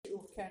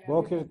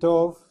בוקר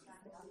טוב.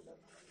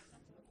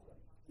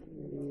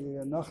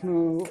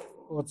 אנחנו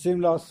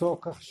רוצים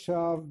לעסוק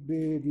עכשיו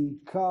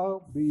בעיקר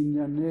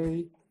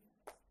בענייני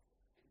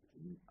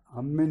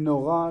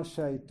המנורה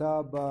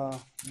שהייתה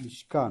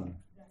במשכן.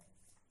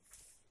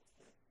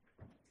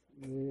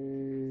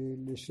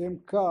 לשם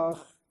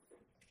כך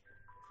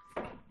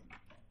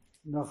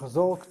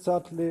נחזור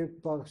קצת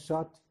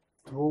לפרשת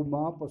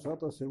תרומה,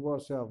 פרשת השבוע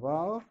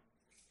שעבר,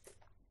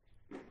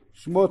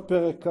 שמות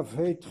פרק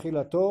כ"ה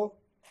תחילתו.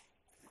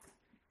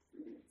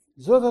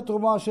 זאת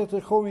התרומה אשר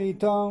תיקחו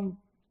מאיתם,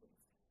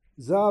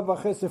 זהב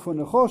וכסף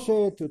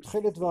ונחושת,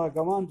 ותכלת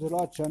וארגמן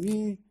זולת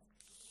שני,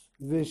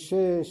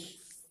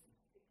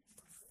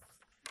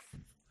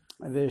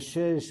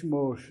 ושש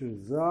מוש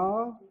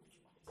זר,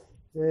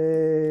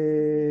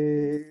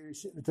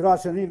 ותולת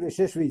שני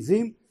ושש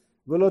ועזים,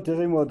 ולא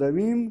תרימו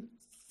אדמים.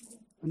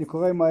 אני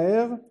קורא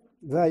מהר.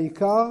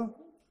 והעיקר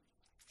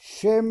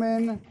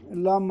שמן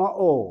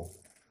למאור,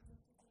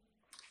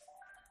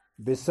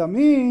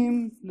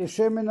 בסמים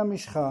לשמן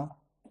המשחה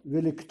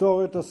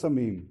ולקטור את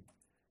הסמים.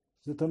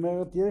 זאת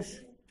אומרת,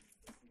 יש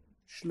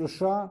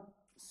שלושה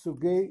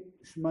סוגי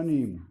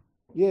שמנים.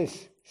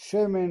 יש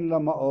שמן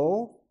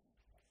למאור,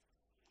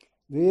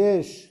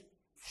 ויש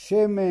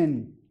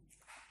שמן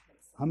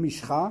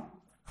המשחה,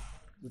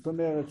 זאת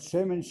אומרת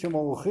שמן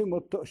שמורחים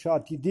אותו,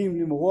 שעתידים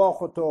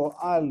למרוח אותו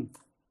על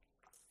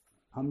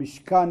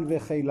המשכן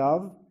וחיליו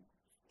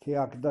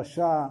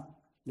כהקדשה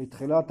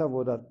לתחילת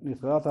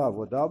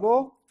העבודה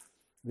בו,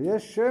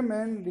 ויש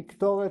שמן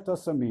לקטור את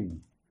הסמים.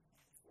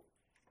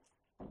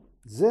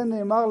 זה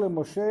נאמר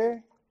למשה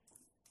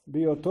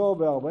בהיותו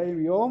ב-40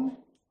 יום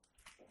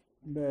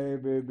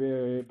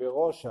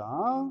בראש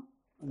ההר.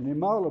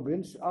 נאמר לו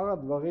בין שאר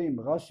הדברים,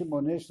 רש"י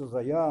מונה שזה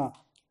היה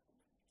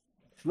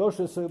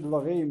 13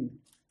 דברים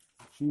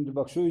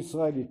שנתבקשו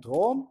ישראל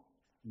לתרום.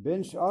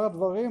 בין שאר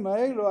הדברים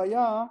האלו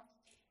היה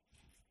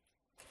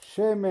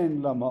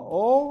שמן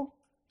למאור,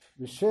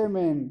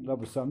 ושמן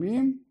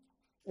לבשמים,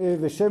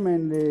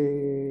 ושמן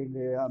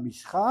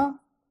למשחה,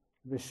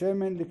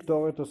 ושמן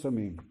לקטור את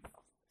הסמים.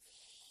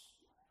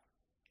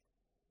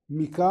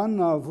 מכאן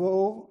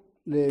נעבור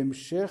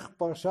להמשך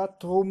פרשת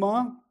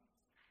תרומה,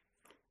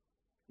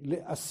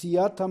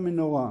 לעשיית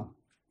המנורה.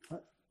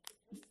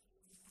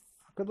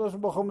 הקדוש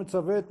ברוך הוא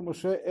מצווה את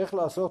משה איך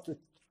לעשות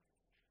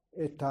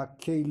את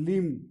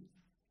הכלים,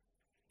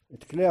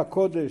 את כלי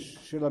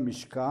הקודש של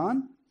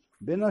המשכן.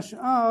 בין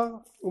השאר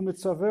הוא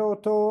מצווה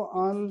אותו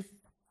על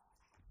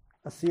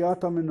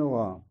עשיית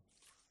המנורה.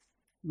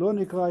 לא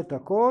נקרא את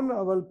הכל,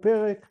 אבל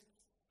פרק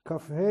כ"ה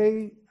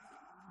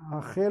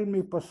החל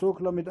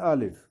מפסוק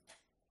ל"א.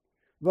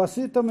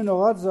 ועשית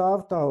מנורת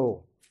זהב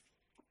טהור,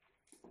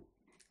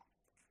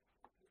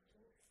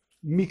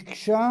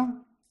 מקשה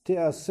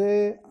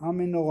תעשה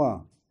המנורה.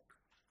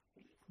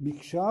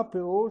 מקשה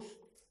פירוש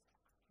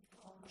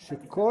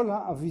שכל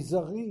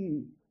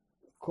האביזרים,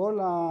 כל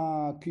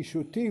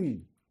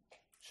הקישוטים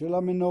של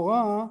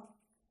המנורה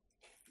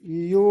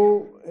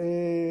יהיו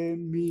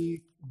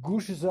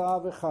מגוש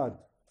זהב אחד.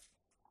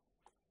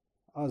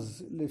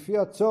 אז לפי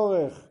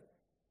הצורך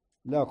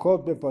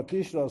להכות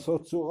בפטיש,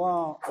 לעשות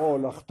צורה או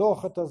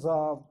לחתוך את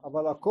הזהב,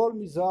 אבל הכל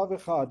מזהב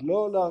אחד,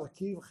 לא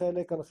להרכיב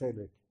חלק על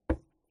חלק.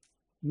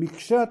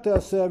 מקשה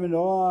תעשה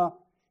המנורה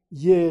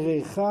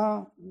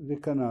ירחה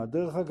וקנה.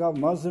 דרך אגב,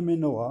 מה זה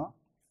מנורה?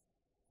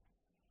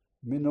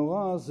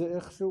 מנורה זה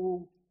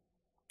איכשהו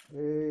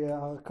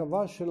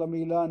הרכבה של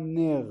המילה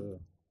נר.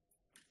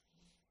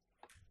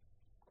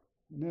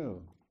 נר.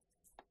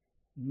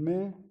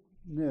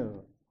 מנר.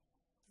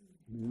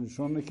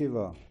 מלשון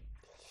נקבה.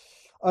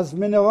 אז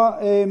מנורה,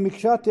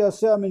 מקשה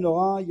תעשה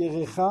המנורה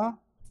ירחה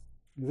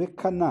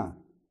וקנה.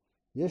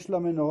 יש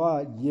למנורה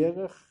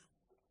ירך.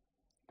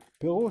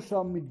 פירוש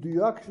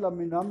המדויק של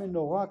המילה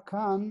מנורה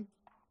כאן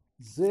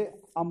זה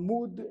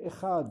עמוד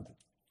אחד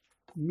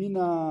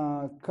מן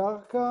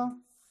הקרקע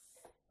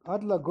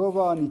עד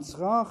לגובה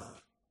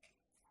הנצרך.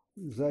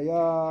 זה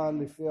היה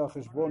לפי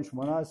החשבון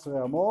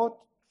 18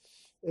 אמות,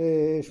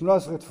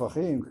 18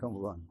 טפחים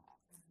כמובן.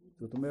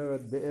 זאת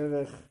אומרת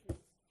בערך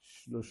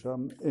 3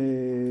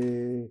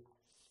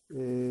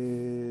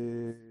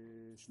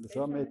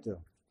 מטר.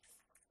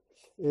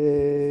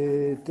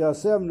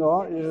 תעשה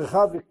המנורה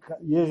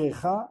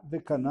ירחה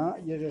וקנה.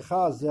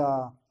 ירחה זה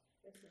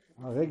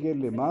הרגל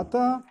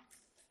למטה,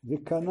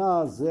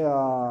 וקנה זה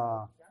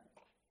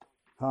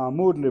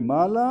העמוד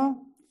למעלה.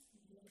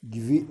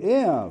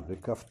 גביעיה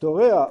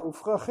וכפתוריה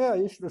ופרחיה,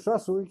 יש 3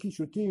 סוגי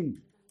קישוטים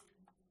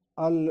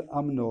על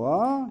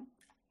המנורה.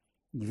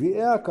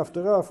 גביעיה,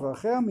 כפתוריה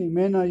ופרחיה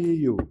ממנה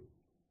יהיו.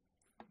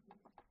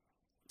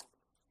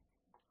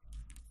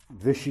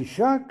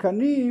 ו6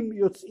 קנים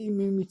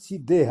יוצאים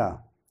מצידיה.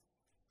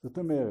 זאת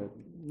אומרת,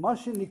 מה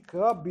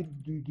שנקרא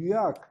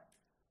בדיוק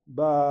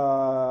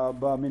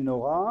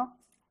במנורה,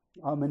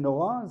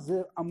 המנורה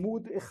זה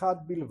עמוד אחד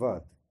בלבד.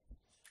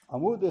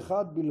 עמוד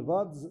אחד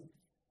בלבד,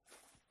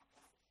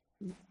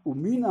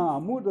 ומן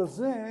העמוד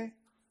הזה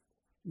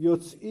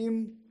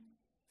יוצאים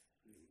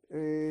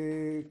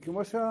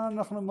כמו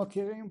שאנחנו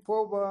מכירים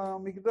פה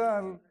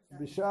במגדל,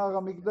 בשער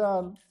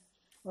המגדל,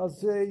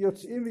 אז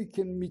יוצאים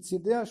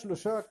מצידי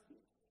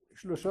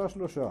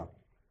שלושה,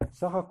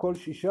 סך הכל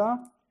 6,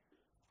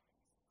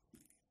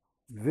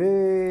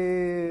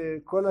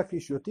 וכל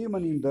הקישוטים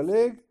אני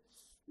מדלג,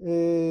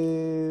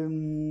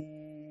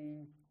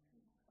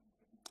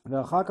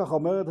 ואחר כך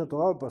אומרת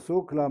התורה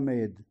בפסוק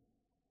למד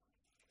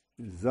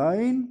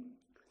זין,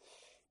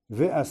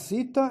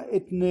 ועשית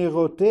את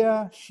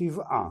נרותיה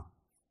 7.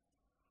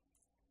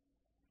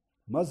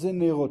 מה זה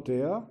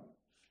נרותיה?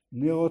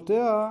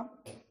 נרותיה,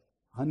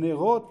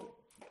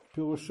 הנרות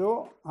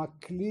פירושו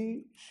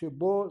הכלי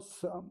שבו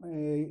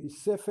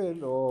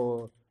ספל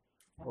או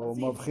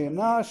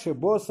מבחנה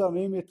שבו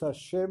שמים את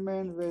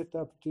השמן ואת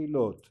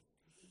הפתילות.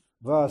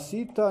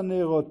 ועשית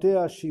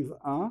נרותיה 7,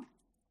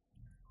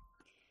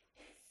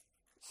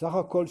 סך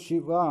הכל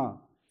 7,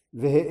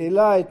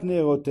 והעלה את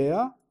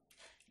נרותיה,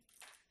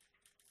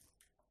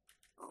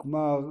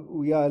 כלומר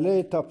הוא יעלה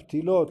את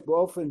הפתילות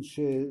באופן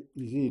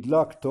שזה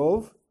ידלק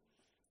טוב,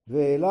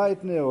 והעלה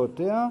את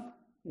נרותיה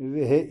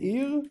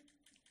והאיר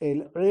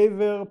אל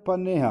עבר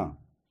פניה.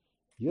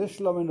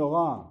 יש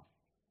למנורה,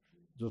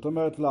 זאת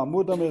אומרת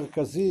לעמוד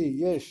המרכזי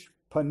יש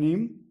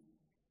פנים,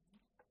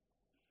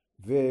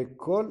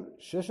 וכל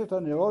 6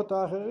 הנרות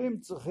האחרים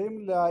צריכים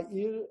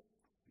להאיר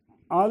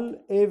על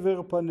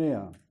עבר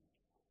פניה.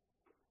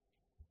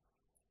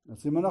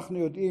 אז אם אנחנו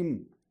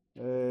יודעים,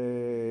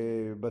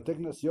 בתי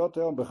כנסיות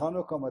היום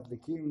בחנוכה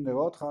מדליקים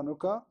נרות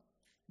חנוכה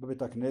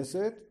בבית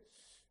הכנסת,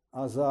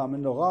 אז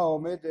המנורה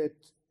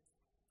עומדת,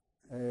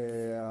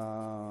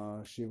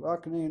 7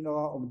 קני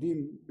נורה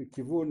עומדים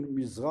בכיוון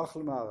מזרח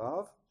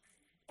למערב,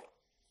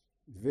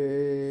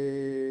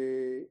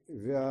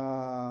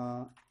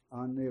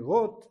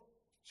 והנרות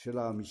של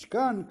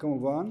המשכן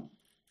כמובן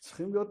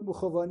צריכים להיות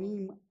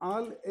מכוונים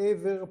על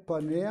עבר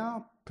פניה.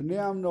 פני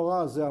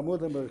המנורה זה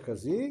העמוד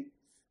המרכזי,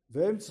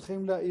 והם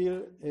צריכים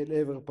להאיר אל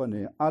עבר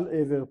פניה, על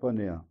עבר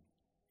פניה.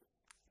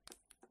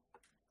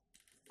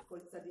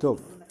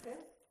 טוב.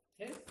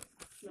 כן,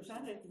 3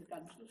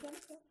 כאן,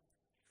 3.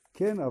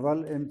 כן,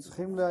 אבל הם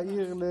צריכים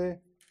להאיר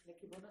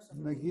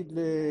נגיד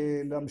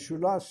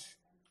למשולש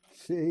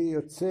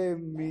שיוצא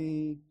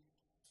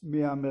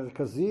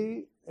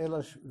מהמרכזי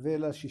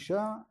ואל 6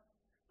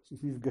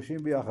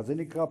 שנפגשים ביחד. זה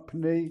נקרא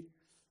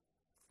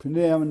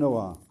פני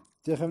המנורה.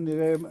 תכף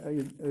נראה,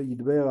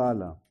 ידבר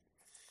הלאה.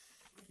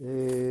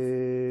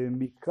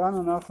 מכאן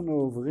אנחנו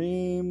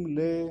עוברים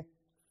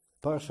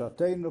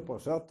לפרשתנו,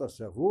 פרשת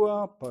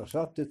השבוע,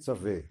 פרשת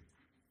תצוה.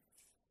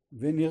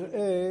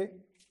 ונראה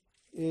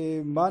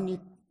מה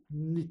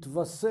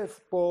נתווסף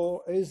פה,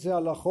 איזה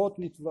הלכות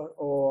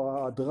או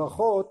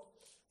הדרכות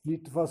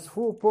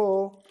נתווספו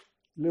פה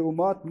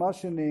לעומת מה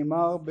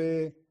שנאמר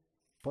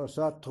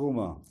בפרשת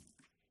תרומה.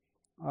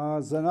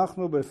 אז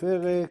אנחנו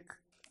בפרק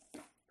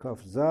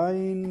כ"ז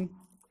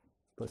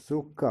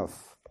פסוק כ'.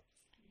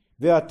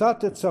 ואתה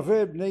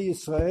תצווה בני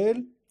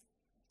ישראל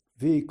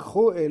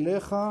ויקחו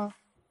אליך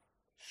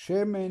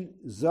שמן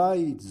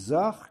זית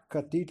זך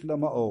כתית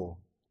למאור.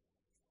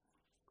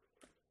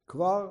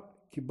 כבר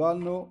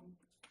קיבלנו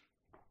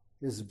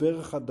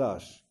הסבר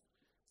חדש.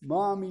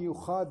 מה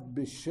המיוחד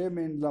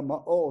בשמן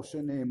למאור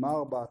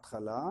שנאמר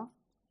בהתחלה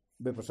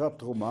בפרשת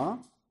תרומה?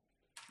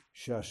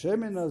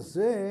 שהשמן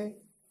הזה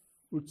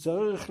הוא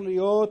צריך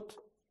להיות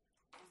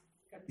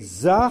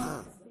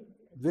זך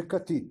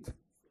וכתית.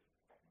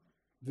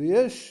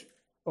 ויש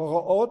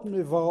הוראות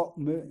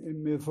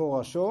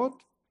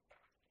מפורשות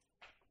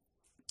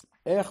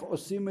איך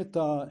עושים את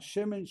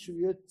השמן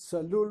שיהיה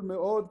צלול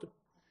מאוד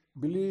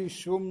בלי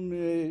שום,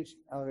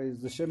 הרי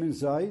זה שמן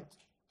זית,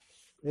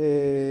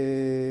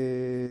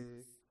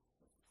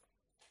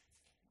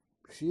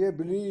 שיהיה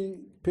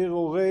בלי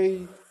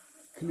פירורי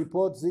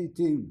קליפות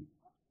זיתים.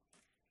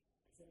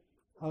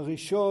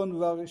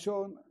 הראשון,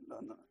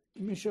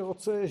 מי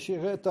שרוצה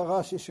שיראה את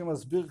הרש"י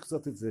שמסביר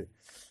קצת את זה,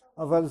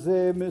 אבל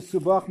זה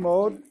מסובך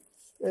מאוד.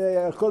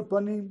 על כל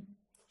פנים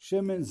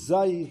שמן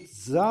זית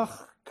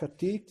זך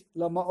כתית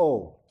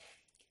למאור,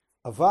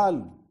 אבל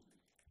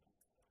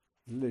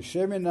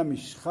לשמן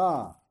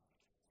המשחה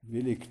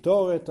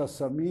ולקטור את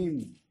הסמים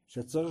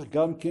שצריך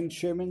גם כן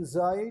שמן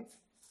זית,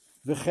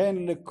 וכן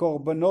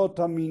לקורבנות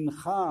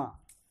המנחה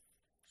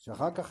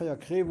שאחר כך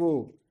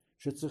יקריבו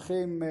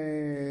שצריכים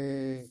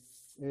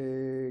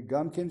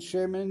גם כן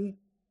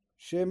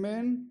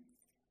שמן,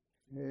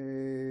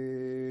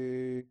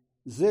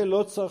 זה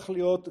לא צריך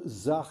להיות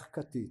זך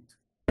כתית.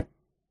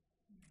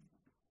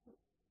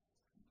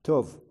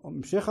 טוב,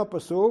 המשך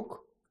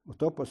הפסוק,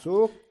 אותו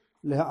פסוק,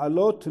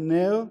 להעלות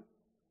נר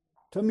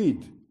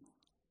תמיד.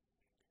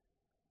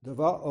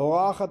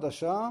 הוראה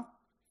חדשה,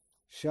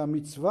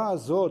 שהמצווה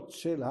הזאת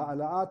של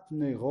העלאת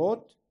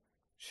נרות,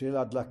 של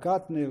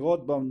הדלקת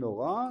נרות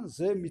במנורה,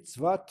 זה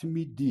מצווה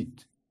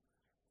תמידית.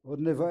 עוד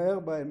נבאר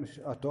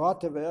התורה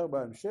תבאר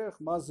בהמשך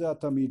מה זה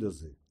התמיד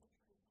הזה.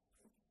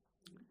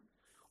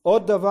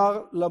 עוד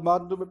דבר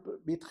למדנו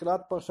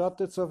בתחילת פרשת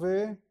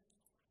תצוה,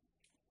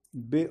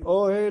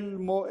 באוהל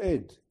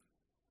מועד.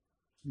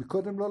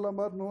 מקודם לא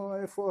למדנו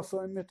איפה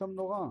שמים את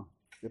המנורה.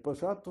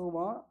 בפרשת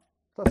תרומה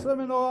תעשה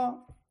מנורה,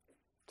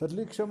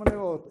 תדליק שם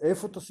נרות.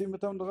 איפה תשים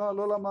את המנורה?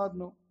 לא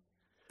למדנו.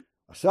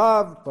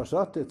 עכשיו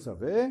פרשת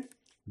תצוה,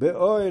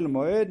 באוהל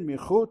מועד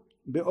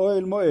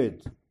באוהל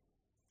מועד.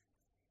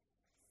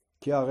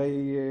 כי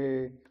הרי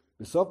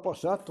בסוף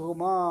פרשת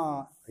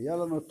תרומה היה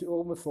לנו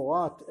תיאור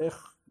מפורט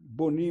איך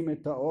בונים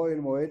את האוהל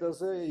מועד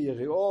הזה,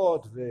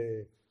 יריעות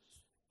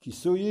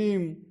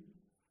וכיסויים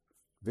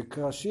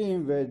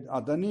וקרשים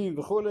ועדנים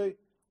וכולי.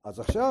 אז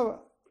עכשיו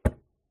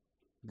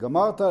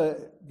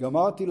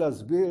גמרתי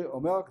להסביר,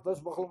 אומר הקדוש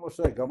ברוך הוא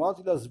למשה,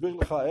 גמרתי להסביר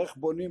לך איך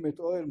בונים את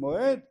אוהל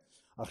מועד.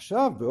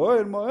 עכשיו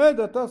באוהל מועד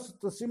אתה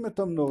תשים את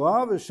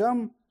המנורה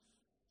ושם,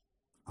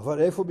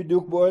 אבל איפה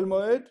בדיוק באוהל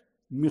מועד?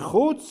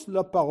 מחוץ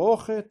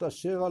לפרוכת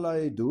אשר על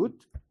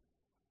העדות,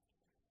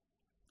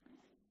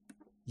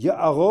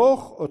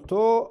 יערוך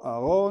אותו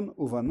אהרון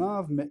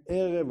ובניו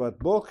מערב עד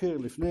בוקר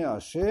לפני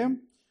השם,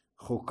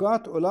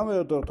 חוקת עולם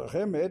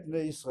לדורותיכם מאת בני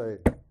ישראל.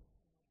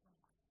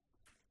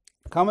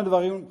 כמה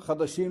דברים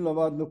חדשים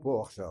למדנו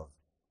פה עכשיו.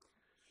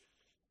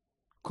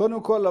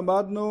 קודם כל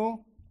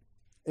למדנו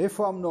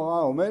איפה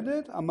המנורה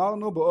עומדת,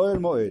 אמרנו באוהל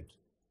מועד.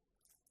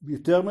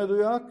 יותר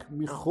מדויק,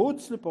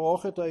 מחוץ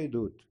לפרוכת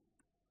העדות.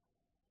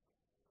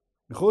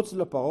 מחוץ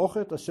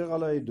לפרוכת אשר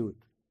על העדות.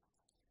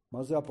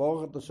 מה זה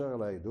הפרוכת אשר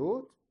על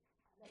העדות?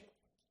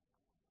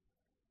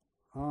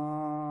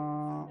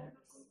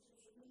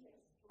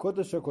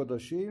 קודש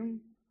הקודשים,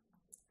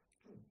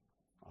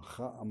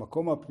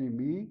 המקום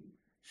הפנימי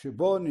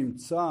שבו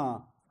נמצא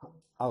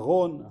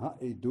ארון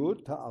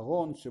העדות,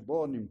 הארון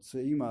שבו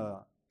נמצאים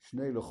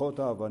שני לוחות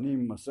האבנים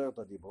עם 10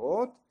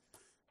 הדיברות,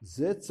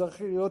 זה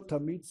צריך להיות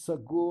תמיד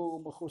סגור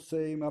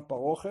ומכוסה עם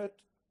הפרוכת,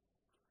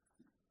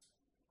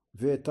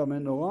 ואת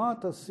המנורה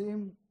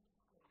תשים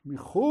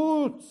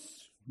מחוץ,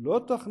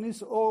 לא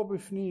תכניס אור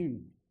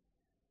בפנים,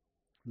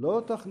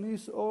 לא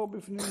תכניס אור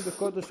בפנים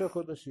בקודש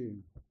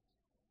הקודשים.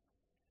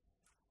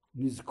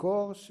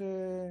 נזכור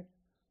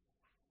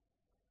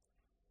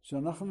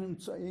שאנחנו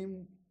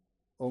נמצאים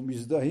או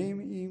מזדהים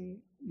עם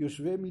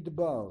יושבי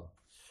מדבר,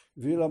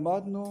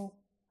 ולמדנו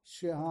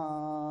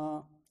שהאוהל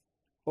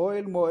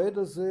מועד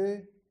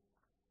הזה,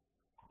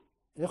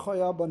 איך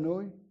היה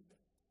בנוי?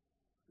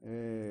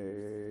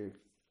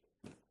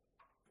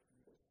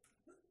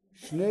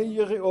 שני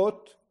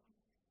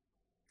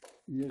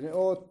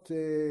יריעות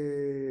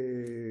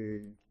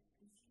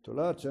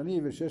תולעת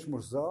שני ושש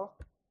מוסר,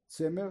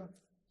 צמר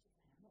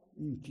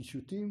עם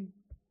קישוטים,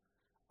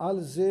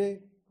 על זה,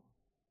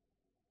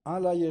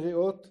 על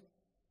היריעות,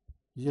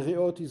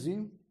 יריעות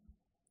עזים.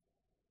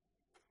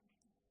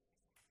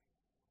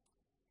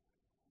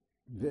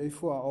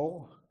 ואיפה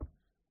האור?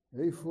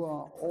 איפה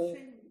האור?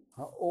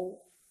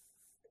 האור,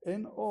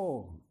 אין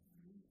אור.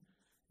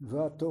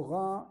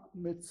 והתורה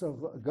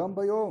מצווה, גם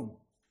ביום,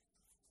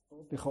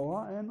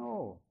 לכאורה אין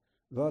אור.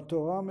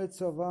 והתורה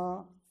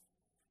מצווה,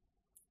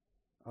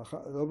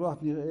 לא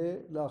מעט נראה,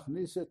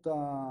 להכניס את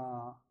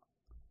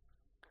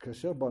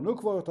כאשר בנו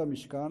כבר את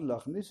המשכן,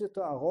 להכניס את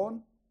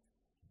הארון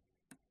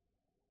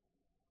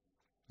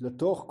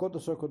לתוך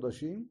קודש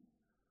הקודשים,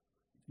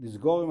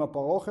 לסגור עם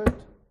הפרוכת,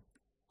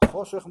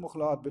 חושך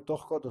מוחלט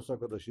בתוך קודש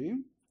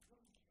הקודשים,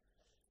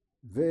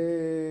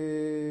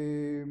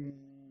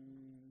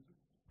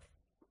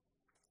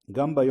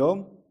 וגם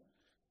ביום,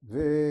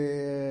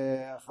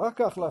 ואחר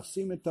כך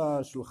לשים את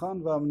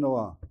השולחן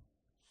והמנורה.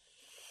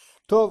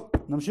 טוב,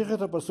 נמשיך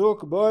את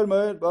הפסוק. באוהל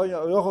מועד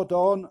יערוך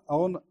אותו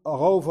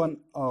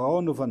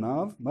אהרון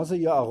ובניו. מה זה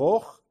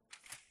יערוך?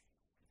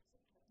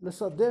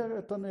 לסדר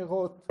את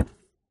הנרות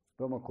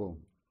במקום.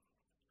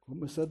 הוא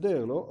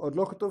מסדר, לא? עוד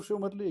לא כתוב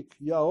שהוא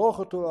מדליק. יערוך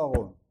אותו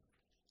אהרון.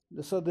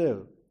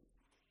 לסדר.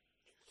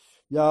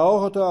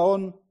 יערוך אותו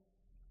אהרון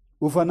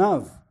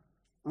ובניו.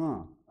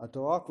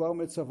 התורה כבר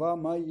מצווה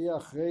מה יהיה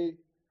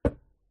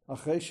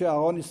אחרי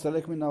שאהרון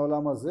יסתלק מן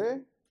העולם הזה.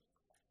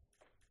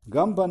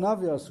 גם בניו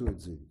יעשו את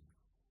זה.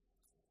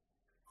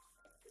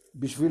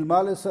 בשביל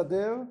מה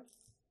לסדר?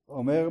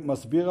 אומר,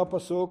 מסביר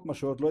הפסוק, מה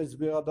שעוד לא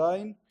הסביר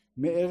עדיין,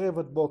 מערב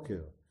עד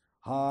בוקר.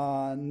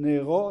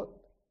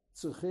 הנרות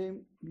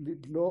צריכים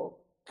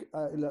לדלוק,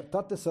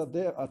 אתה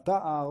תסדר, אתה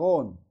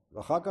אהרון,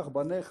 ואחר כך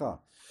בניך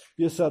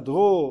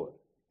יסדרו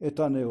את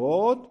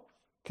הנרות,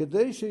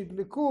 כדי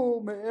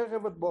שידלקו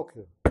מערב עד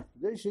בוקר,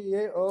 כדי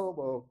שיהיה אור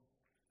באור.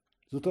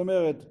 זאת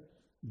אומרת,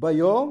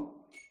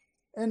 ביום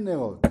אין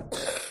נרות,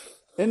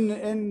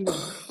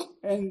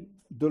 אין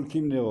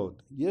דולקים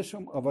נרות.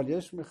 אבל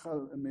יש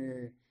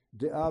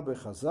דעה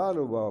בחז"ל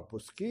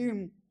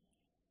ובפוסקים,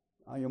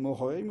 היום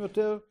מאוחרים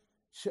יותר,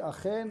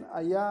 שאכן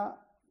היה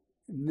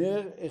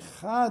נר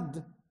אחד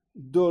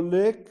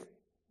דולק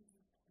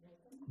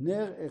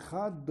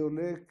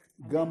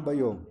גם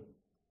ביום.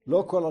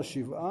 לא כל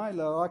השבעה,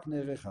 אלא רק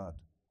נר אחד.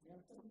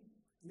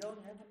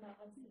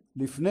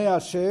 לפני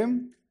השם,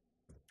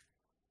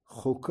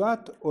 חוקת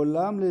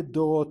עולם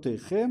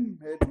לדורותיכם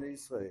את בני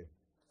ישראל.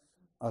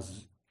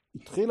 אז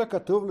התחיל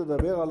הכתוב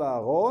לדבר על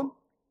אהרון,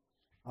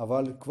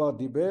 אבל כבר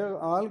דיבר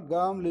על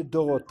גם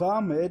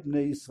לדורותם את בני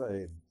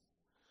ישראל.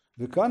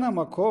 וכאן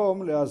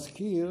המקום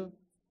להזכיר,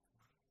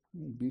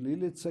 בלי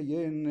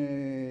לציין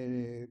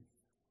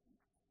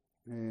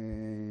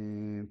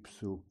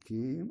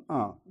פסוקים,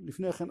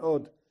 לפני כן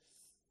עוד.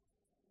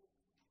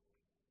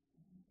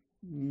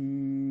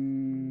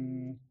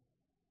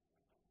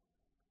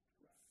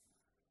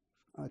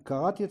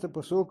 קראתי את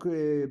הפסוק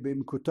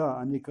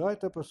במקוטע, אני אקרא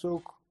את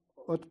הפסוק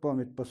עוד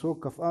פעם, את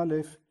פסוק כ"א.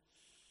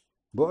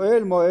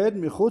 בועל מועד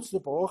מחוץ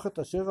לפרוכת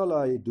אשר על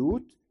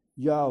העדות,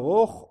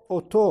 יערוך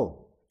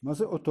אותו. מה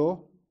זה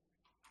אותו?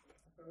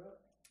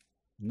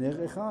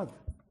 נר אחד.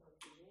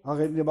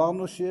 הרי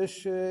דיברנו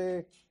שיש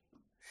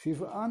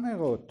 7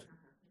 נרות.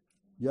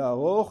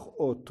 יערוך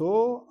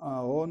אותו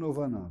אהרון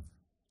ובניו.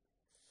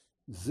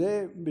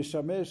 זה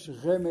משמש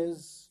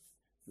רמז,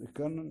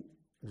 וכאן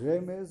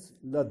רמז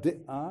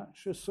לדעה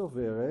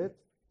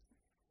שסוברת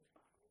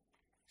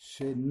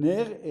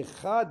שנר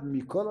אחד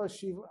מכל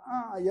 7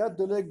 היה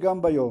דולק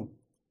גם ביום.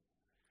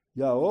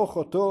 יערוך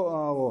אותו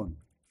אהרון.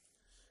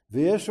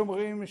 ויש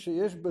אומרים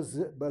שיש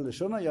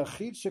בלשון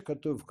היחיד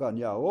שכתוב כאן,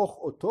 יערוך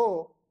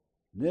אותו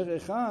נר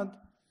אחד,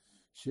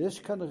 שיש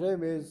כאן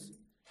רמז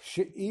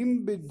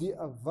שאם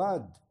בדיעבד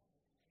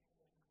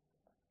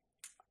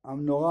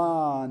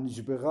המנורה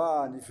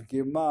נשברה,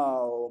 נפגמה,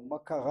 או מה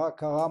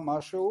קרה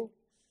משהו,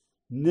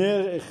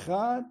 נר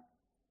אחד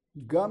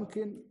גם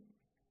כן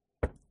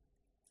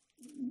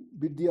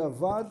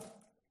בדיעבד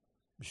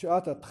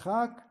בשעת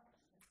הדחק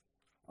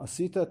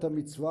עשית את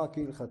המצווה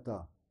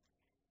כהלכתה.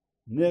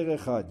 נר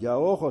אחד,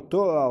 יערוך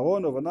אותו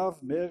אהרון ובניו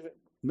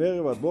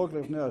מערב עד בוקר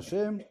לפני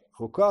השם,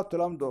 חוקת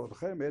עולם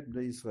דורכם את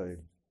בני ישראל.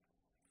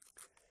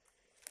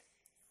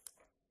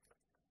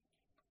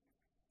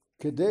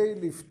 כדי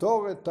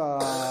לפתור את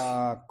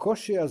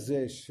הקושי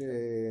הזה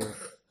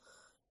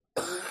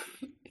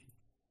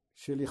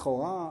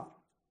שלכאורה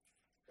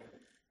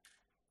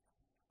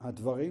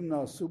הדברים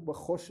נעשו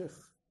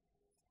בחושך,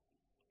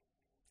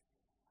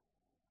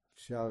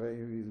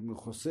 שהרי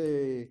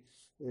מכוסה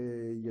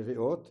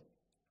יריעות,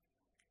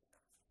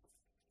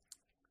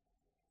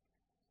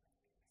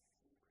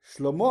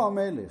 שלמה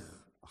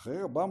המלך,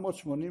 אחרי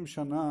 480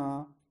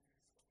 שנה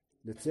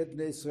לצאת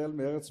בני ישראל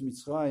מארץ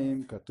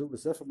מצרים, כתוב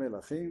בספר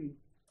מלכים,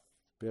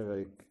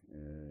 פרק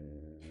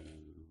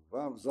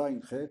ו' ז'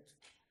 ח',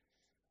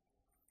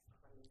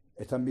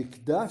 את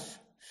המקדש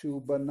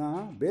שהוא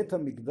בנה, בית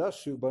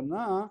המקדש שהוא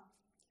בנה,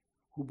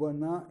 הוא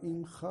בנה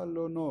עם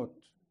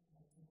חלונות.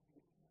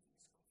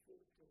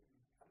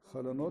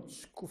 חלונות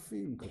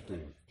שקופים כתוב.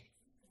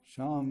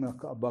 שם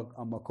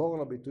המקור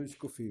לביטוי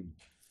שקופים.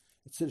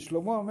 אצל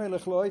שלמה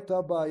המלך לא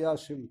הייתה בעיה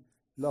של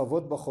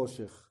לעבוד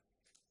בחושך.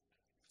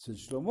 אצל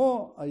שלמה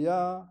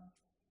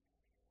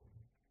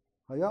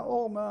היה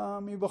אור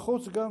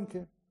מבחוץ גם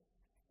כן.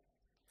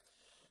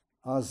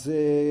 אז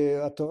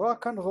התורה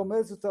כאן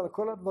רומזת על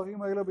כל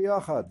הדברים האלה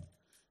ביחד.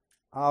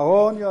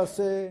 אהרון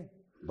יעשה,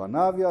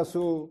 בניו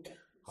יעשו,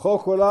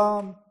 חוק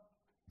עולם,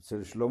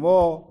 אצל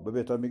שלמה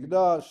בבית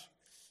המקדש.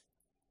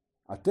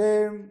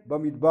 אתם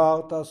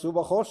במדבר תעשו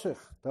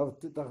בחושך,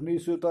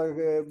 תכניסו את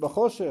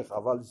בחושך,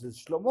 אבל אצל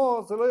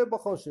שלמה זה לא יהיה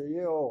בחושך,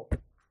 יהיה אור.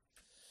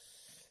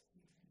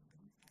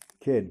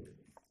 כן.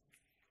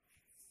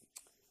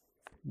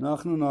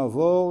 אנחנו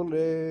נעבור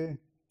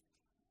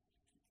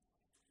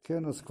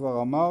כן, אז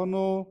כבר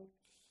אמרנו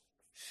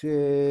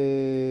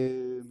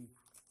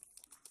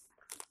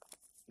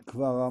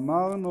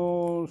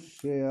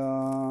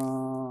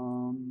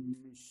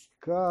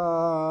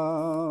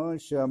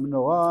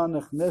שהמנורה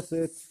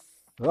נכנסת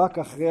רק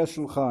אחרי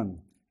השולחן.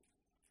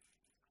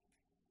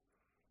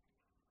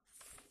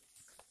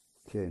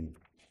 כן.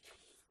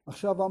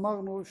 עכשיו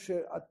אמרנו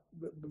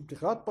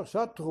שבפתיחת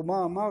פרשת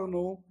תרומה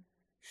אמרנו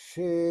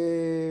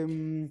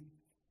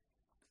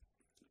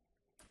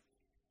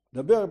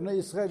דבר בני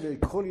ישראל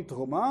ויקחו לי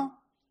תרומה,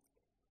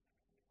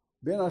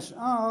 בין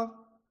השאר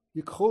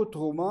ייקחו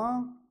תרומה,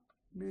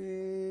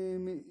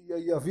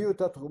 יביאו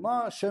את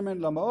התרומה, שמן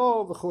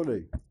למאור וכו'.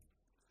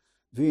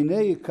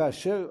 והנה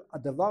כאשר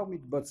הדבר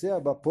מתבצע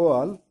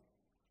בפועל,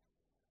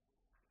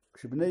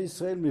 כשבני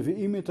ישראל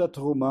מביאים את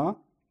התרומה,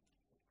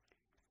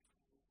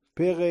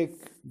 פרק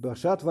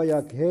פרשת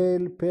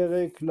ויקהל,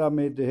 פרק ל"ה,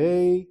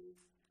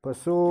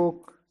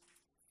 פסוק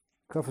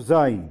כ"ז.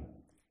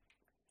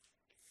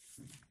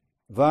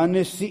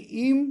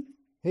 והנשיאים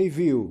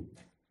הביאו.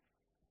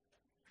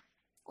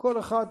 כל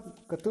אחד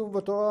כתוב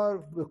בתורה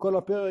בכל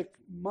הפרק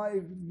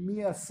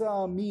מי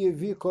עשה, מי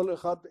הביא כל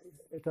אחד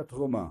את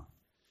התרומה.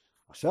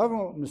 עכשיו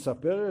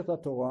מספרת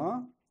התורה,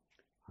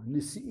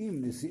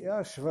 הנשיאים, נשיאי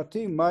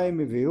השבטים, מה הם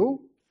הביאו?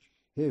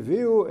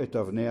 הביאו את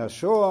אבני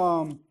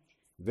השוהם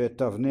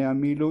ואת אבני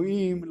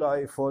המילואים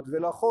לאפוד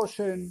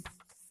ולחושן.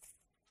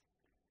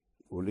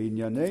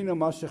 ולענייננו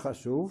מה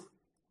שחשוב,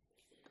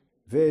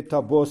 ואת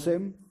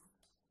הבוסם,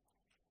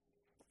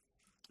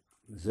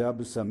 זה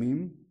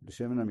הבשמים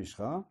בשמן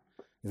המשחה,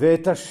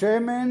 ואת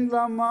השמן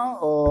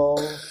למאור.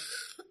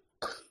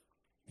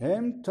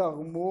 הם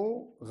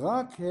תרמו,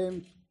 רק הם,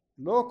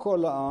 לא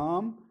כל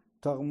העם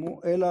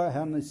תרמו, אלא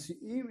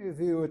הנשיאים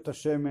הביאו את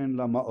השמן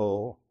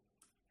למאור.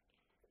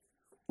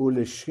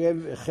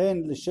 וכן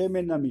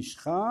לשמן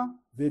המשחה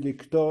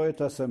ולקטור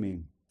את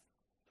הסמים.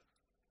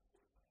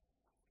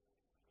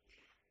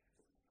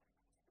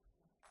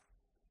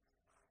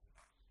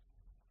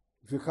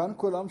 וכאן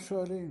כולם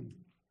שואלים,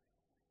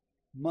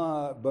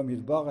 מה,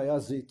 במדבר היה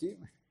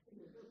זיתים?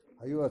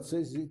 היו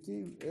עצי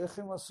זיתים? איך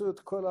הם עשו את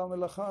כל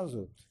המלאכה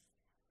הזאת?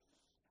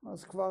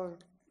 אז כבר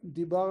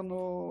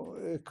דיברנו,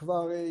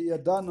 כבר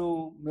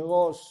ידענו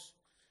מראש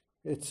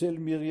אצל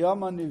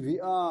מרים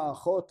הנביאה,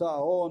 אחות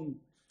אהרון,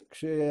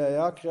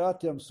 כשהיה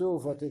קריעת ים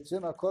סוף,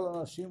 ותצאנה כל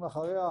הנשים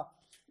אחריה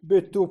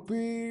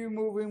בתופים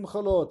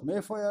ובמחלות.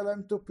 מאיפה היה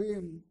להם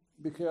תופים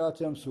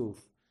בקריעת ים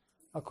סוף?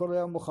 הכל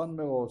היה מוכן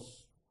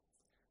מראש.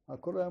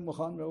 הכל היה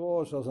מוכן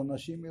מראש, אז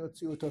אנשים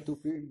יוציאו את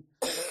התופים.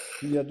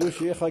 הם ידעו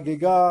שיהיה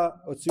חגיגה,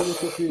 הוציאו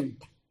תופים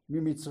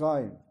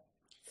ממצרים.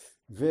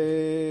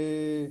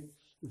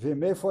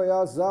 ומאיפה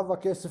היה זהב,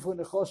 הכסף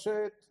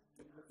ונחושת?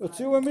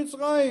 הוציאו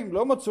ממצרים,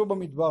 לא מצאו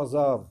במדבר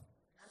זהב.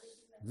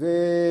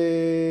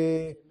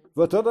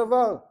 ואותו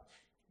דבר,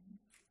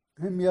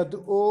 הם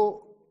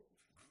ידעו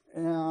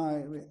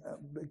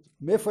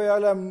מאיפה היה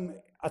להם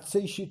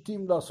עצי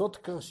שיטים לעשות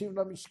קרשים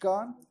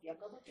למשכן.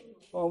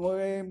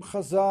 אומרים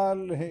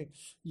חז"ל,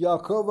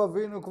 יעקב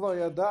אבינו כבר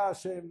ידע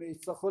שהם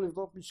יצטרכו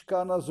לבנות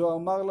משכן, אז הוא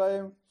אמר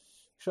להם,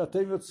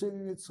 כשאתם יוצאים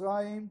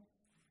ממצרים,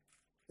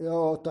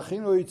 או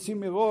תכינו עצים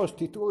מראש,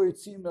 תטעו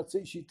עצים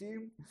עצי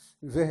שיטים,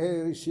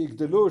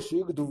 ושיגדלו,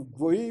 שיהיו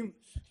גבוהים,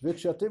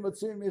 וכשאתם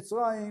יוצאים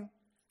ממצרים,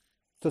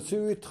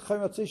 תוציאו איתכם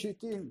עצי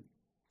שיטים.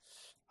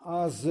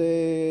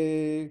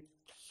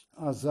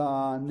 אז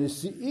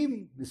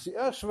הנשיאים, נשיאי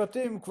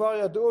השבטים כבר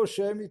ידעו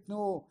שהם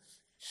ייתנו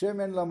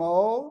שמן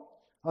למאור,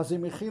 אז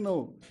הם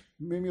הכינו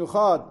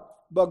במיוחד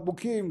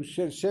בקבוקים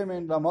של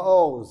שמן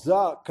למאור,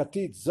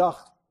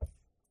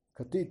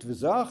 כתית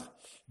וזך,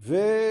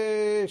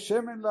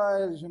 ושמן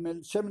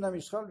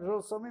המשחל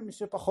שלא שמים מי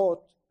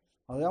שפחות,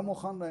 היה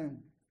מוכן להם.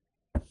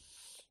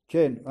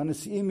 כן,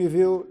 הנשיאים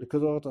הביאו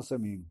לכדורת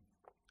הסמים.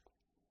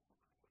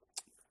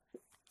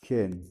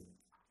 כן.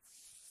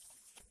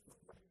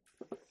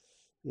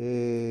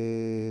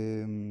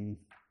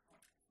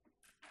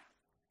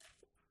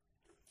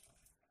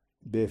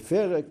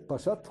 בפרק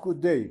פרשת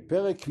פקודי,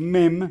 פרק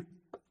מ'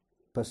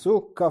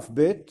 פסוק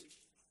כ"ב,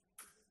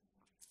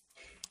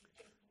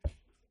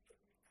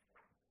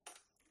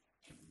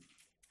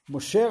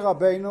 משה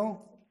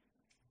רבינו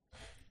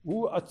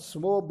הוא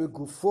עצמו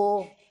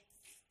בגופו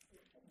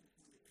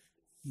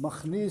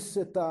מכניס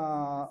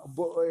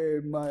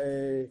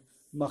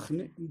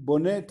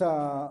בונה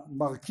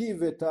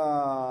מרכיב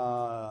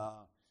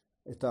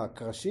את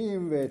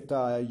הקרשים ואת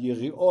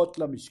היריעות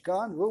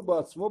למשכן, והוא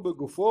בעצמו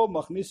בגופו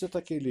מכניס את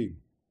הכלים.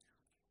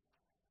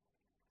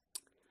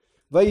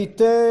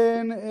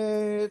 וייתן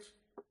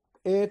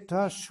את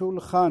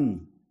השולחן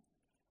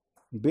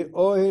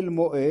באוהל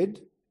מועד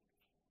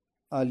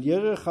על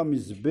ירך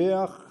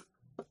המזבח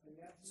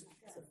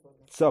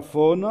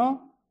צפונה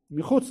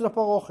מחוץ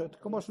לפרוכת,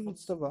 כמו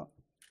שנצטווה.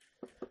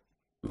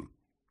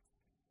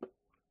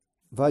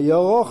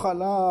 וירוך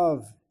עליו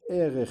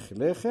ערך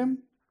לחם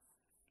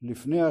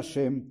לפני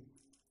השם.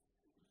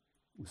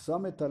 הוא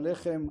שם את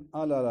הלחם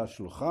על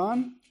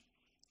השולחן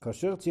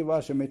כאשר ציווה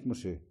השם את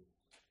משה.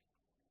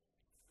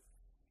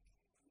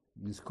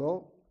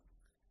 נזכור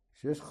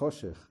שיש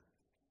חושך.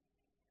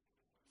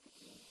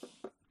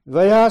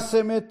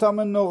 וישם את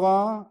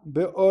המנורה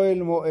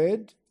באוהל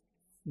מועד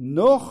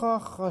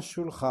נוכח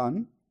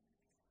השולחן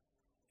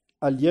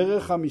על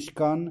ירך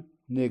המשכן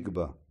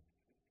נגבה.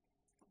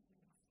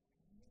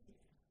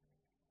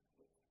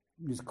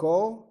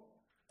 נזכור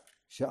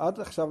שעד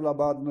עכשיו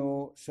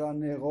למדנו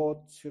שהנרות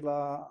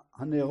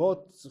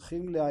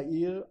צריכים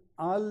להאיר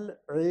על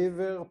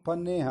עבר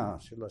פניה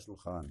של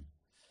השולחן,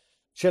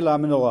 של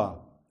המנורה.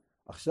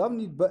 עכשיו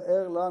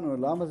נתבאר לנו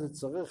למה זה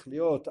צריך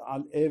להיות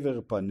על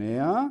עבר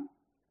פניה,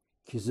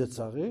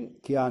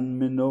 כי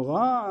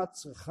המנורה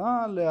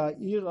צריכה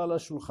להאיר על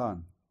השולחן.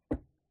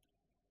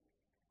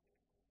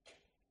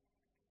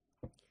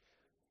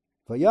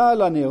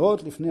 ויעל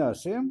הנרות לפני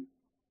השם,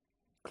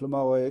 כלומר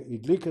הוא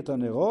הדליק את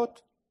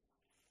הנרות,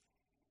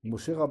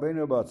 משה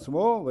רבינו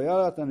בעצמו,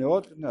 ויעל את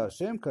הנרות לפני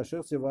השם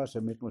כאשר ציווה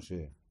השם את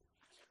משה.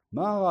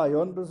 מה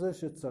הרעיון בזה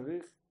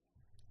שצריך?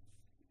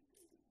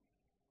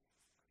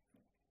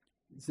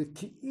 זה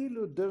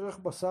כאילו דרך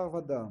בשר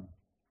ודם,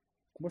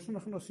 כמו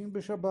שאנחנו עושים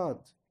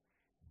בשבת.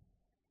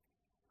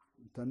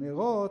 את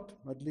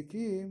הנרות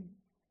מדליקים,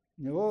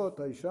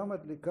 האישה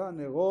מדליקה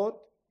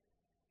נרות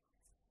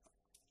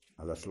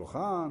על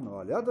השולחן או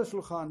על יד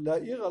השולחן,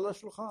 להאיר על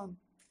השולחן.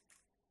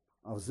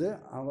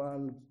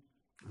 אבל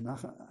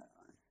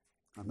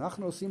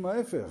אנחנו עושים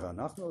ההפך,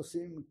 אנחנו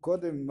עושים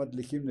קודם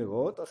מדליקים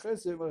נרות, אחרי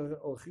זה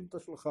עורכים את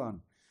השולחן.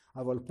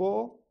 אבל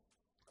פה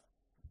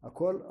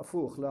הכל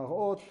הפוך,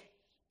 להראות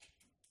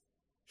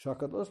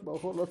שהקדוש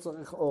ברוך הוא לא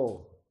צריך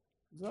אור.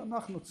 זה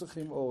אנחנו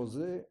צריכים אור,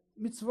 זה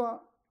מצווה.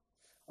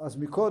 אז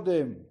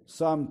מקודם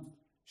שם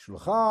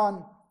שולחן,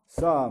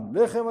 שם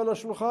לחם על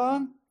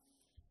השולחן,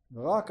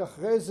 ורק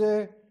אחרי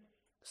זה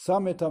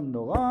שם את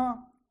המנורה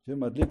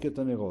ומדליק את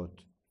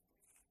הנרות.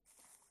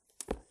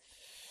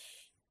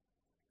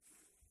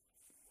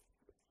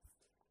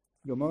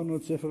 גמרנו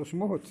את ספר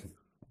שמות,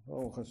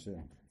 ברוך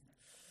השם.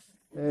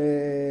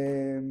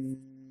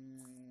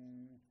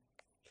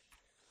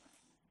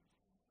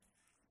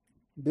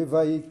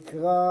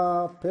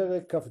 בויקרא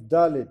פרק כ"ד,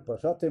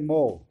 פרשת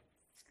אמור.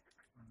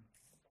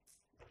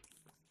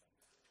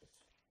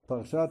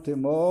 פרשת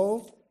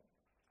אמור,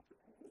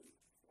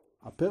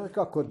 הפרק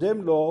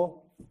הקודם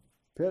לו,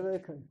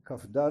 פרק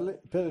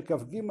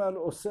כ"ג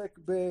עוסק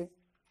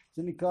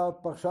זה נקרא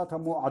פרשת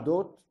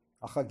המועדות,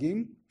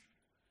 החגים.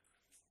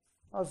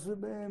 אז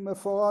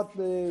מפורט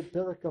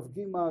בפרק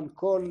כ"ג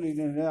כל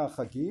ענייני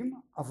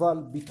החגים, אבל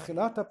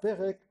בתחילת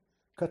הפרק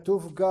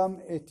כתוב גם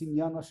את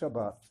עניין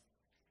השבת.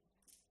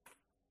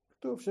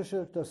 כתוב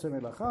שתעשה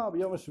מלאכה,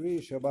 ביום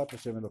השביעי שבת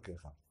השם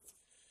אלוקיך.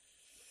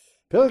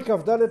 פרק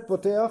כ"ד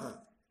פותח,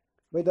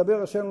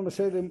 וידבר השם אל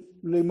משה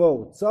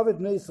לאמור, צו את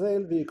בני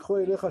ישראל ויקחו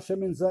אליך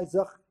שמן זית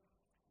זך.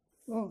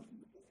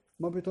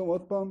 מה פתאום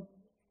עוד פעם?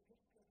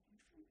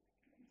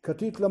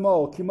 כתית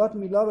למאור, כמעט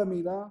מילה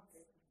במילה,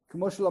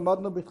 כמו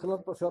שלמדנו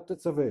בתחילת פרשת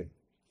תצוה.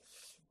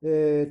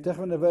 תכף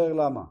נבהר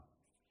למה.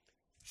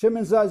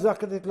 שמן זית זך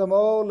כתית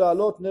למאור,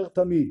 לעלות נר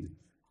תמיד.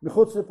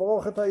 מחוץ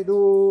לפרוכת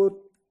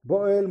העדות,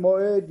 בועל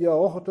מועד,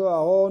 יערוך אותו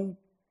אהרון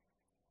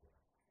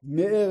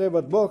מערב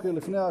עד בוקר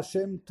לפני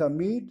השם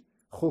תמיד,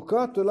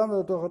 חוקת עולם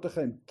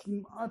ולתוכותיכם.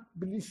 כמעט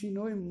בלי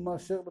שינוי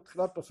מאשר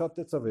בתחילת פרשת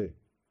תצוה.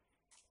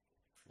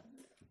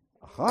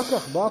 אחר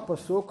כך בא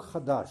פסוק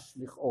חדש,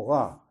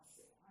 לכאורה.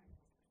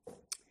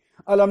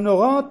 על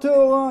המנורה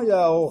הטהורה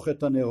יערוך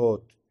את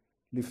הנרות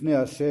לפני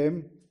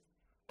השם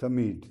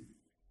תמיד.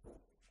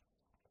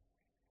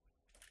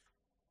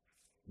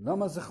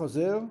 למה זה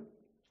חוזר?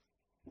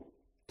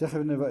 תכף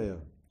נבהר.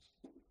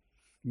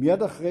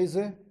 מיד אחרי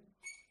זה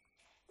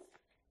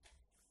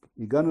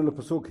הגענו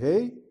לפסוק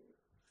ה'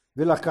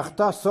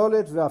 ולקחת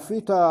סולת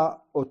ואפית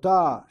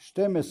אותה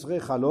 12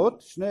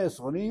 חלות, 2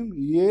 עשרונים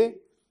יהיה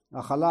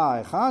החלה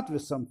האחת,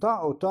 ושמת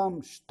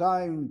אותם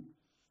 2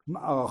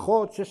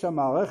 מערכות, 6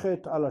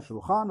 המערכת על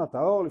השולחן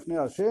הטהור לפני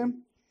השם,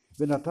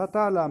 ונתת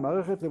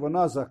למערכת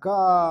לבונה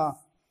זכה,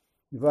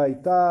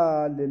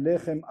 והייתה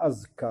ללחם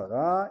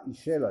אזכרה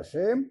אישל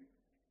השם.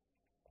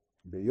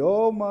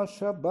 ביום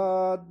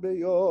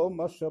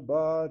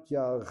השבת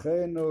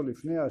יערכנו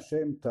לפני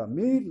השם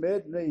תמיד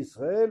מאת בני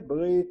ישראל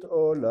ברית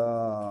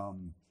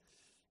עולם.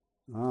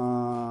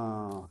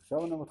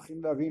 עכשיו אנחנו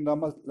מתחילים להבין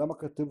למה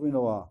כתוב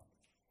מנורה.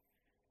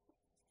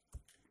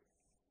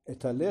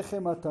 את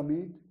הלחם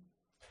התמיד,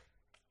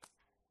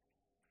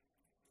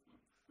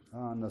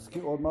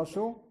 נזכיר עוד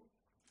משהו.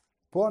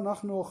 פה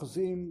אנחנו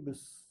אוחזים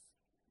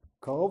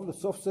קרוב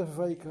לסוף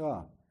ספר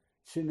ויקרא,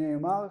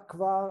 שנאמר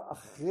כבר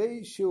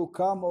אחרי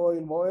שהוקם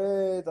אוהל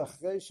מועד,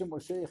 אחרי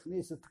שמשה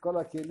הכניס את כל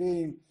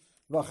הכלים,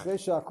 ואחרי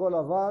שהכל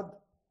עבד,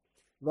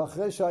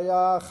 ואחרי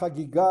שהיה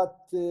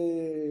חגיגת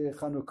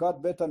חנוכת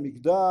בית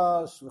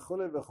המקדש וכו'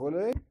 וכו'.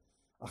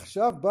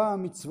 עכשיו באה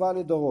המצווה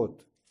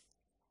לדורות.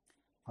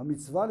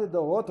 המצווה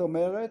לדורות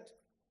אומרת,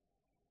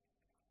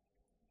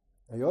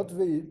 היות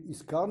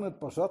והזכרנו את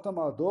פרשת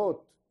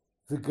המועדות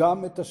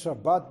וגם את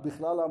השבת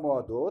בכלל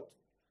המועדות,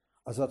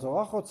 אז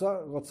התורה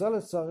רוצה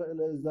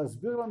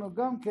להסביר לנו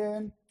גם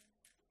כן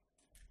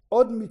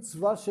עוד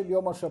מצווה של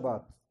יום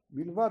השבת.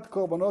 מלבד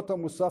קורבנות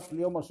המוסף של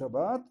יום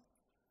השבת,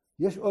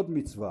 יש עוד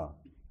מצווה.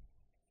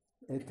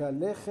 את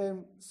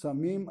הלחם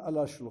שמים על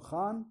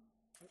השולחן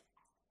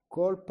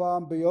כל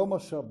פעם ביום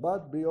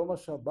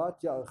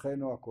השבת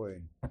יערכנו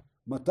הכהן.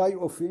 מתי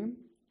אופים?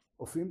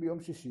 אופים ביום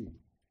שישי.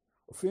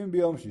 אופים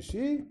ביום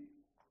שישי,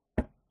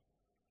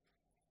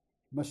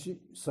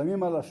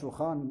 שמים על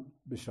השולחן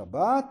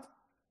בשבת,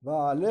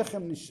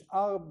 והלחם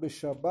נשאר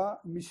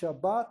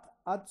משבת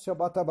עד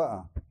שבת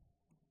הבאה.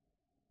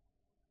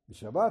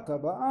 בשבת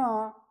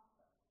הבאה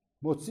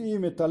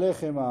מוציאים את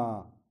הלחם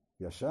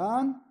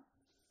הישן,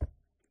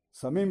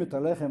 שמים את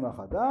הלחם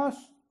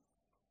החדש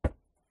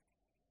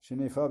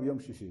שנאפה ביום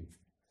שישי.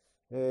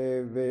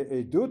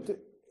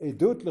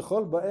 ועדות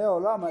לכל באי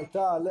העולם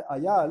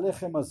היה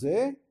הלחם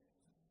הזה,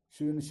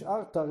 שהוא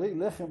נשאר טרי,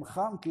 לחם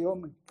חם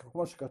כיום,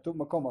 כמו שכתוב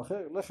במקום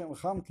אחר, לחם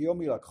חם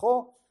כיום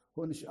ילקחו,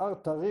 הוא נשאר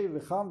טרי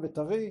וחם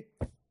וטרי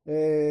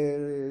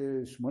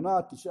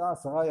 8, 9,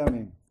 10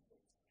 ימים.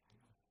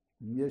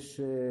 אם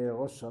יש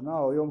ראש שנה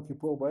או יום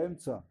כיפור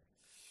באמצע.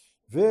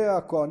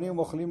 והכהנים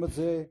אוכלים את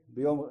זה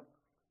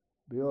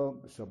ביום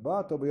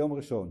שבת או ביום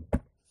ראשון.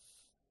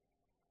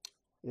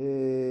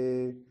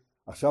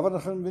 עכשיו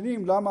אנחנו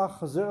מבינים למה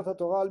חזרת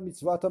התורה על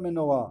מצוות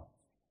המנורה.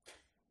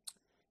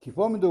 כי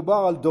פה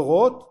מדובר על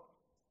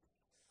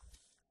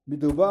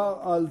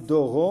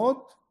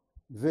דורות,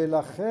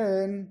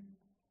 ולכן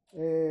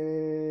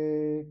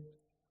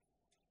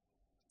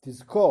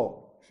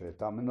תזכור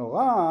שאת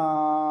המנורה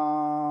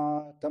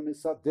אתה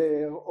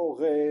מסדר,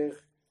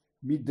 עורך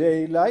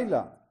מדי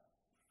לילה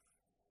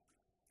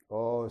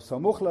או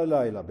סמוך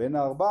ללילה בין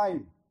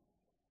הערביים,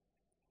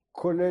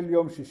 כולל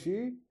יום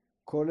שישי,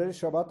 כולל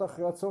שבת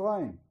אחרי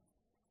הצהריים.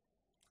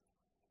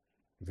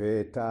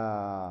 ואת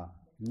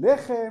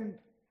הלחם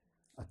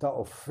אתה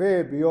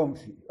אופה ביום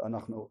שישי,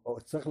 אנחנו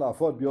צריך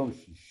להפות ביום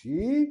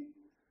שישי,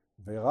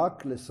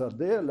 ורק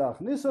לסדר,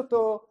 להכניס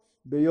אותו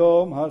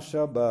ביום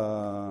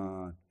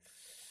השבת.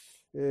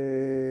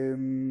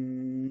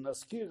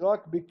 נזכיר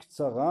רק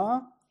בקצרה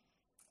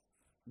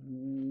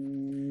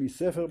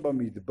מספר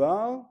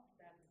במדבר,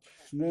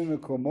 2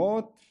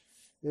 מקומות.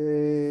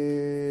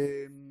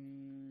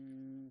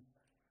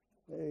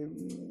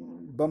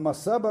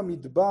 במסע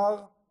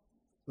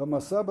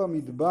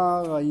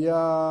במדבר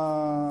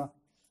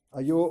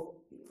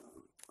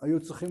היו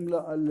צריכים,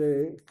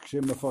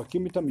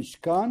 כשמפרקים את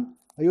המשכן,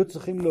 היו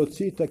צריכים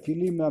להוציא את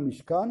הכלים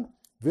מהמשכן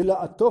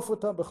ולעטוף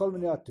אותם בכל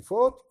מיני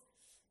עטיפות,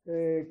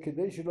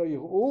 כדי שלא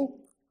יראו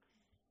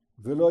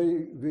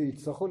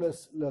ויצטרכו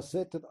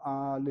לשאת,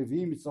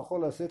 הלוויים יצטרכו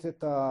לשאת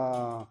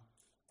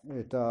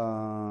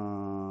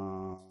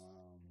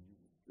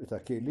את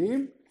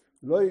הכלים,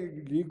 לא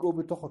ייגעו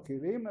בתוך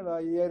הכלים, אלא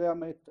יהיה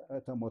להם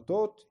את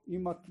המוטות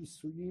עם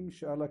הכיסויים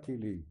שעל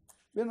הכלים.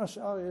 בין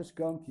השאר יש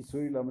גם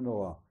כיסוי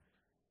למנורה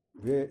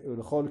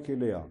ולכל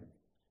כליה.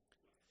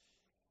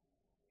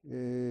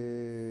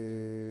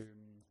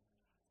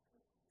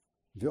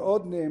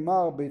 ועוד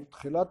נאמר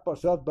בתחילת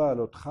פרשת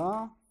בעלותך,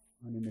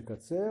 אני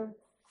מקצר,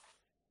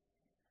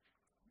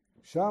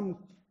 שם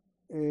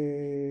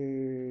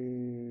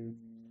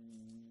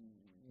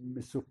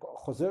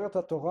חוזרת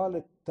התורה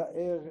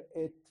לתאר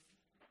את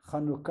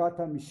חנוכת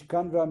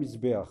המשכן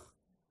והמזבח.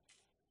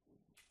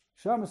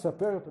 שם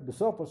מספרת,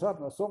 בסוף פרשת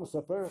נשוא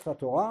מספרת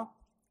התורה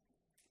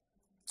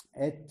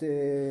את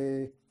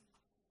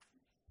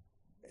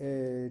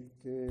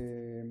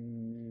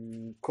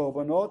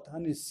קורבנות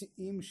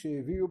הנשיאים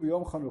שהביאו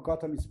ביום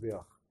חנוכת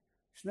המזבח.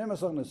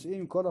 12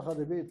 נשיאים, כל אחד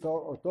הביא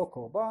אותו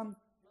קורבן.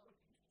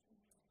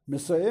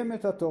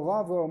 מסיימת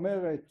התורה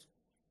ואומרת,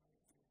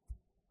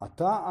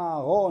 אתה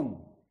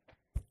אהרון,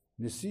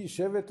 נשיא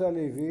שבט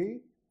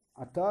הלוי,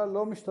 אתה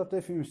לא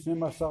משתתף עם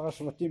 12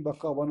 השבטים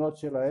בקורבנות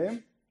שלהם,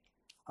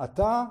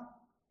 אתה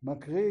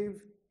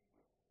מקריב,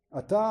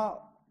 אתה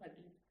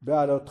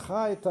בעלותך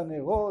את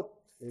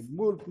הנרות אל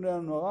מול פני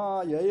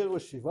הנורה, יאיר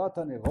ושבעת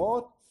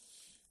הנרות,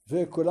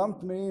 וכולם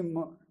תמהים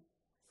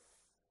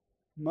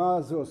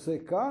מה זה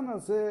עושה כאן.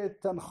 אז זה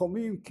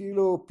תנחומים,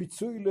 כאילו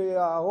פיצוי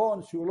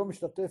לאהרון שהוא לא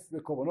משתתף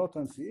בקורבנות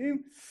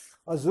הנשיאים,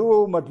 אז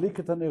הוא מדליק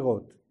את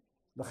הנרות.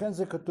 לכן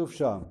זה כתוב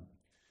שם.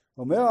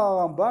 אומר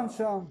הרמב"ן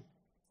שם,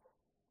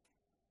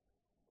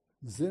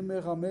 זה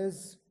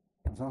מרמז,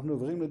 אז אנחנו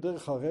עוברים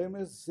לדרך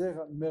הרמז, זה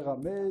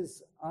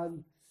מרמז על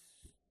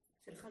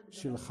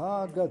שלך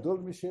גדול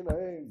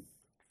משלהם.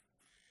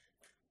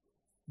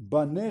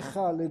 בניך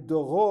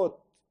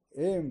לדורות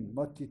הם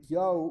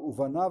מתתיהו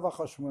ובניו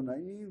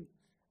החשמונאים,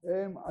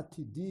 הם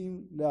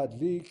עתידים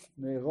להדליק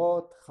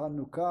נרות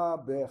חנוכה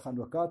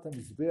בחנוכת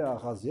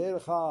המזבח. אז יהיה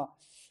לך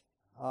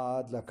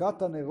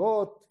הדלקת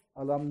הנרות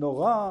על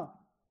המנורה,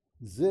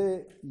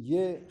 זה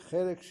יהיה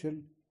חלק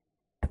של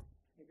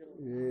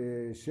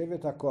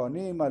שבט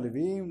הכהנים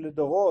הלוויים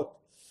לדורות,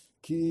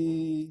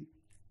 כי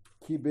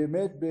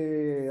באמת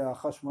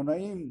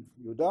החשמונאים,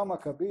 יהודה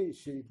המכבי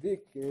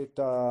שהדליק את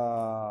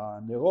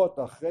הנרות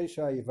אחרי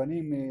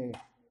שהיוונים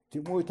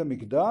טימאו את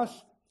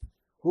המקדש,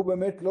 הוא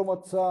באמת לא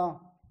מצא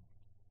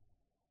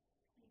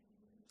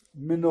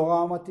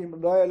מנורה מתאימה,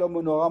 לא היה לו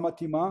מנורה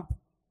מתאימה,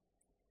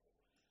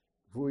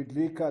 והוא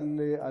הדליק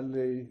על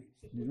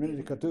נדמה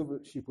לי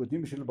כתוב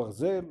שיפודים של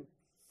ברזל,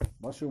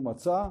 מה שהוא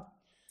מצא,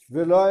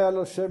 ולא היה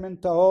לו שמן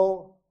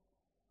טהור,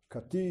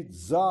 כתית,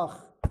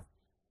 זך.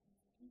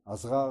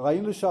 אז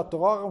ראינו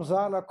שהתורה רמזה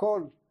על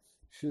הכל,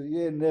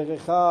 שיהיה נר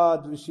אחד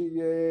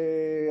ושיהיה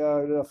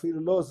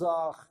אפילו לא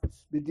זך,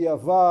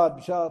 בדיעבד,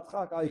 בשעת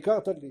חג, העיקר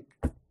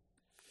תדליק.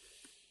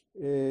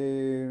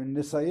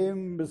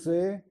 נסיים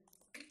בזה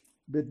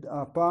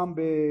הפעם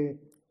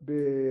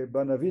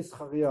בנביא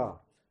זכריה.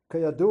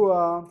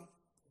 כידוע,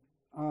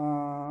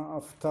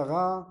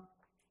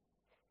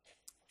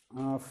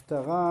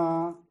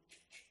 ההפטרה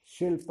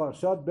של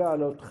פרשת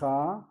בעלותך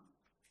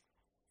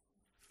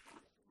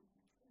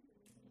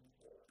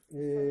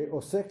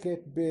עוסקת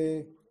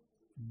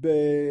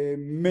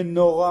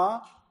במנורה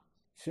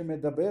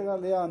שמדבר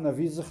עליה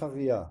הנביא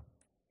זכריה.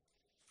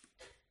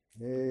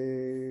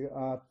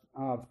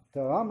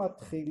 ההפטרה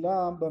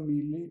מתחילה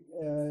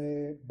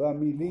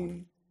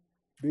במילים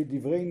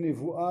בדברי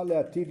נבואה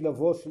לעתיד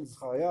לבוא של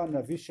זכריה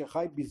הנביא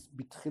שחי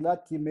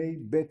בתחילת ימי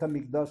בית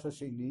המקדש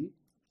השני.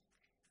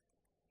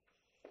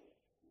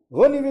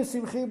 רוני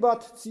ושמחי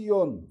בת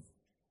ציון,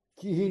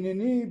 כי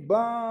הנני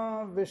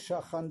בא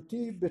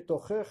ושכנתי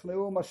בתוכך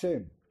נאום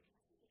השם,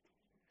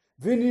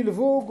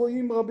 ונלוו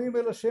גויים רבים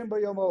אל השם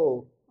ביום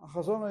ההוא.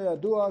 החזון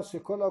הידוע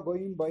שכל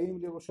הגויים באים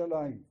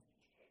לירושלים.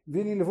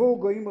 ונלוו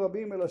גויים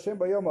רבים אל השם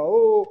ביום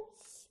ההוא,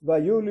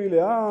 והיו לי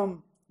לעם,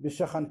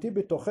 ושכנתי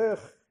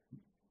בתוכך,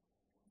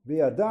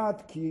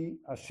 וידעת כי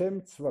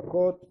השם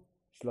צבקות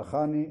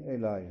שלחני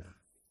אלייך.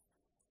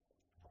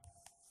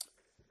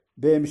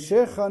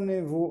 בהמשך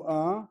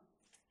הנבואה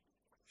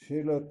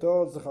של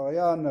אותו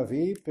זכריה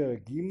הנביא, פרק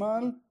ג',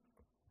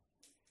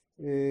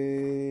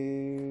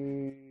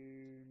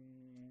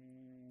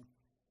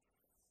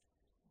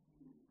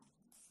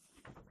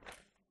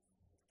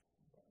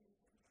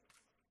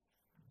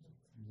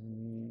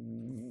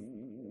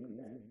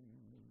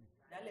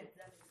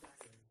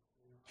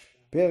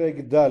 פרק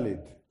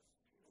ד',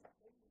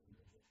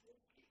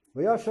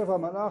 וישב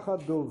המלאך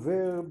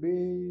הדובר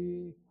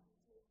בי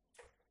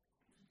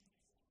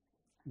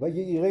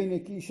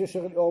ויעירני כאיש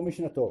אשר לאור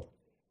משנתו.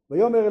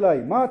 ויאמר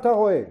אליי, מה אתה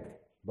רואה?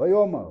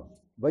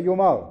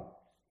 ויאמר,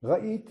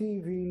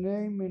 ראיתי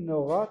והנה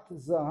מנורת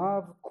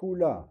זהב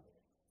כולה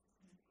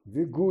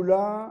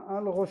וגולה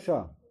על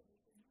ראשה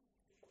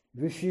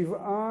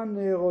ושבעה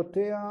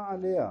נרותיה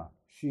עליה,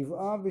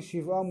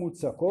 7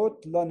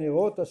 מוצקות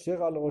לנרות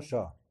אשר על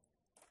ראשה.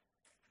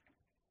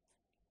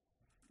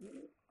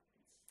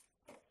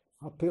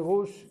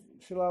 הפירוש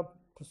של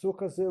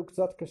הפסוק הזה הוא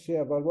קצת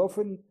קשה, אבל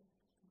באופן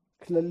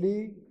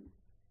כללי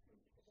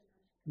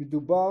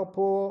מדובר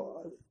פה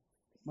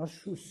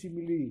משהו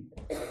סמלי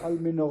על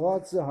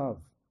מנורת זהב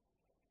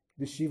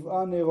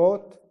ו7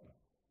 נרות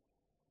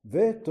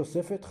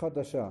ותוספת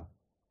חדשה.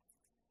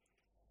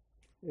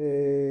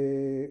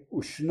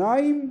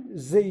 2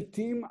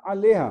 זיתים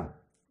עליה,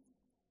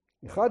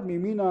 אחד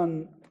ממין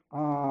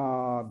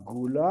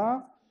הגולה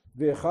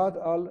ואחד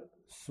על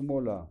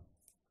שמאלה.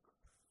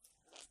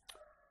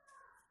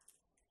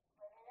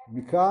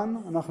 מכאן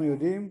אנחנו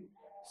יודעים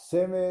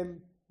סמל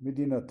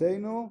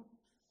מדינתנו,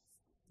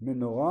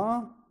 מנורה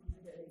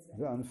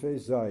וענפי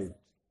זית.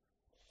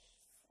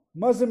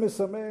 מה זה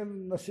מסמל?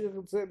 נשאיר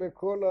את זה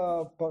לכל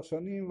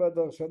הפרשנים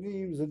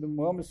והדרשנים, זה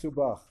נורא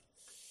מסובך.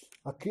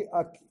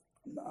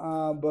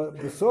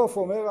 בסוף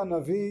אומר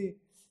הנביא,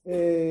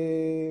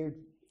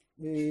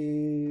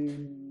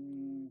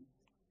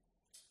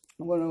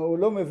 הוא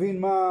לא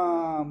מבין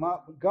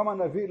גם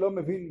הנביא לא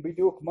מבין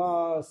בדיוק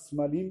מה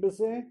הסמלים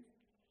בזה.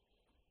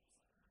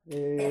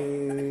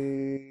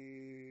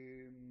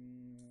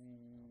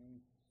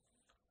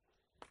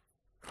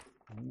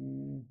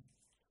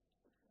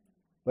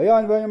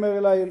 ויאמר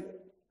אליי,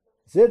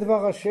 זה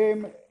דבר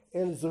השם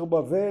אל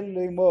זרובבל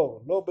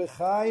לאמור, לא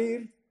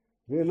בחיל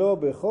ולא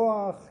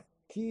בכוח,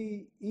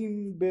 כי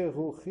אם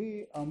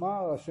ברוחי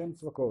אמר השם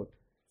צבקות.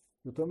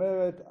 זאת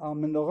אומרת,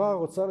 המנורה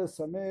רוצה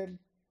לסמל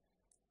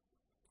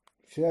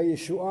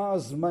שהישועה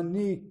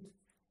הזמנית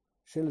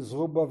של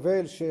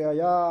זרובבל,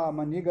 שהיה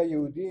מנהיג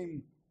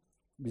היהודים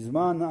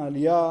בזמן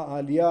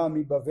העלייה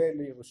מבבל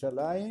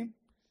לירושלים,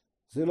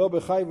 זה לא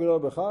בחי ולא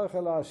בכך,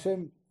 אלא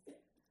השם,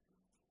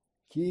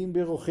 כי אם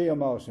ברוחי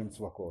אמר השם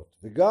צבקות.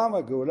 וגם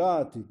הגאולה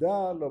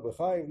העתידה לא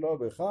בחי ולא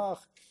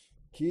בכך,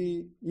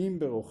 כי אם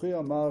ברוחי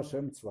אמר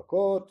השם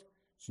צבקות,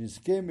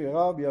 שיזכה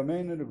מרב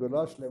ימינו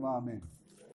לגאולה שלמה, אמן.